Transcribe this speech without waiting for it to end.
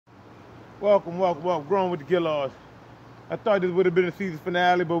Welcome, welcome, welcome. Growing with the Guillards. I thought this would have been the season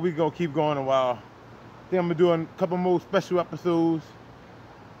finale, but we're gonna keep going a while. Then I'm gonna do a couple more special episodes.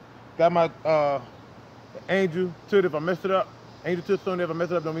 Got my angel tooth if I messed it up. Angel tooth on there if I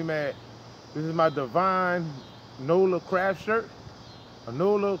mess it up, don't be mad. This is my Divine Nola Craft shirt. A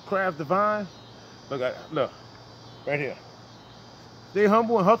Nola Craft Divine. Look, right here. Stay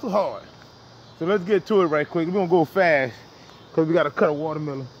humble and hustle hard. So let's get to it right quick. We're gonna go fast because we gotta cut a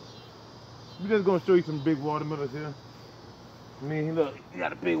watermelon. We're just gonna show you some big watermelons here. I mean, look, you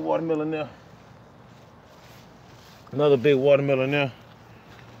got a big watermelon there. Another big watermelon there.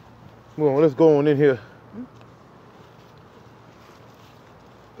 Well, let's go on in here.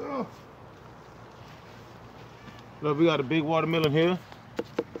 Look, we got a big watermelon here.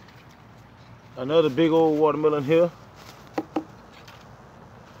 Another big old watermelon here.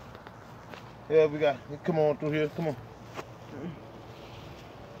 Yeah, we got, come on through here, come on.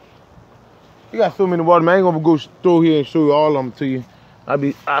 You got so many watermelons. I ain't gonna go through here and show you all of them to you.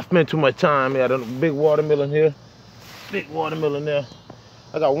 I spent too much time. Yeah, there's a big watermelon here, big watermelon there.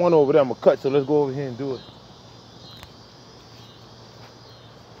 I got one over there I'm gonna cut, so let's go over here and do it.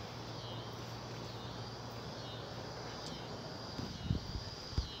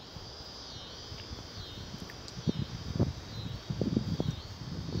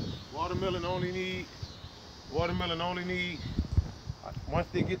 Watermelon only need, once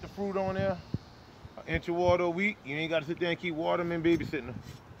they get the fruit on there, an inch of water a week. You ain't gotta sit there and keep watering them and babysitting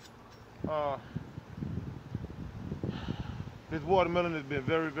them. This watermelon has been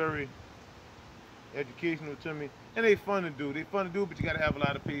very, very educational to me. And they fun to do. They fun to do, but you gotta have a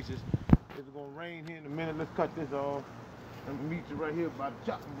lot of patience. It's gonna rain here in a minute. Let's cut this off. I'm gonna meet you right here by the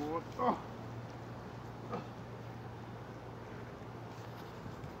chopping board.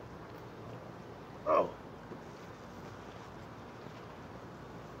 Oh.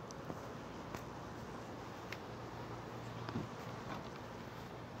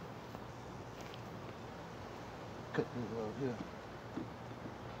 Cut this off here.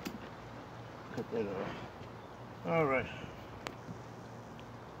 Cut that off. All right.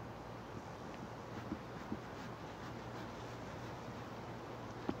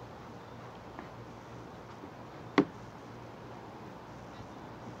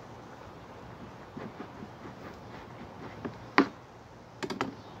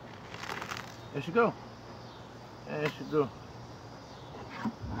 There she go. There she go.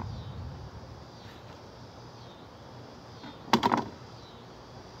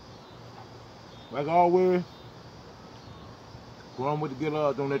 Like always, growing with the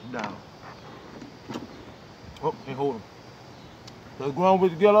Guillards, don't let you down. Oh, can't hold them. So growing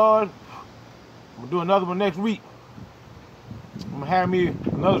with the Guillards, I'm gonna do another one next week. I'm gonna have me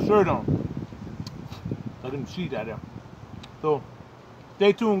another shirt on. Let them see that there. So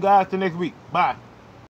stay tuned, guys, till next week. Bye.